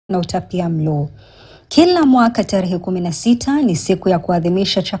na utapiamlo. Kila mwaka tarehe 16 ni siku ya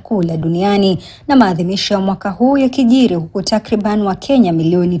kuadhimisha chakula duniani, na maadhimisho ya mwaka huu yakijiri huku takriban wa Kenya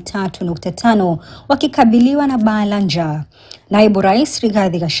milioni 3.5 wakikabiliwa na baa la njaa. Naibu Rais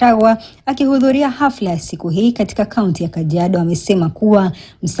Rigathi Gachagua akihudhuria hafla ya siku hii katika kaunti ya Kajiado amesema kuwa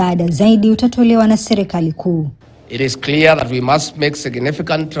msaada zaidi utatolewa na serikali kuu. It is clear that we must make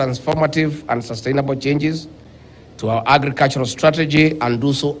significant transformative and sustainable changes to our agricultural strategy and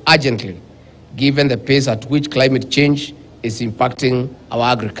do so urgently, given the pace at which climate change is impacting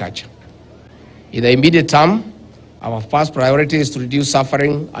our agriculture. In the immediate term, our first priority is to reduce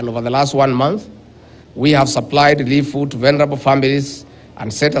suffering, and over the last 1 month, we have supplied relief food to vulnerable families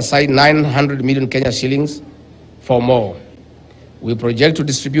and set aside 900 million Kenya shillings for more. We project to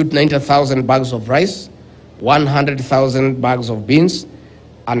distribute 90,000 bags of rice, 100,000 bags of beans,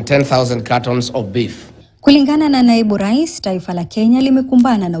 and 10,000 cartons of beef. Kulingana na Naibu Rais, taifa la Kenya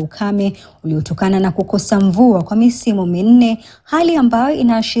limekumbana na ukame uliotokana na kukosa mvua kwa misimu minne, hali ambayo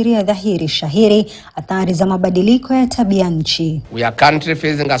inaashiria dhahiri shahiri athari za mabadiliko ya tabia nchi. We are currently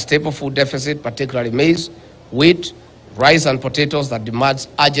facing a staple food deficit, particularly maize, wheat, rice and potatoes that demands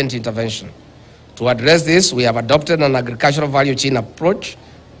urgent intervention. To address this, we have adopted an agricultural value chain approach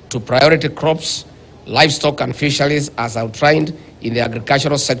to priority crops, livestock and fisheries as outlined in the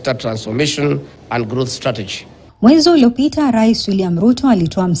agricultural sector transformation and growth strategy. Mwezi uliopita Rais William Ruto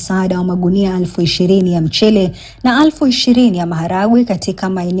alitoa msaada wa magunia 20,000 ya mchele na 20,000 ya maharagwe katika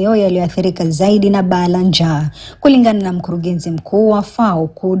maeneo yaliyoathirika zaidi na baa la njaa. Kulingana na mkurugenzi mkuu wa FAO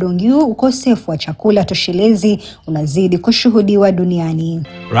Kudongyu, ukosefu wa chakula toshelezi unazidi kushuhudiwa duniani.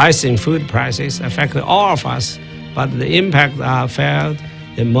 Rising food prices affect all of us, but the impact are felt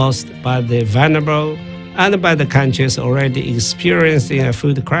the most by the vulnerable and by the countries already experiencing a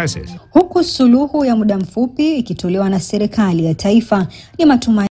food crisis. Huku suluhu ya muda mfupi ikitolewa na serikali ya taifa, ni matumaini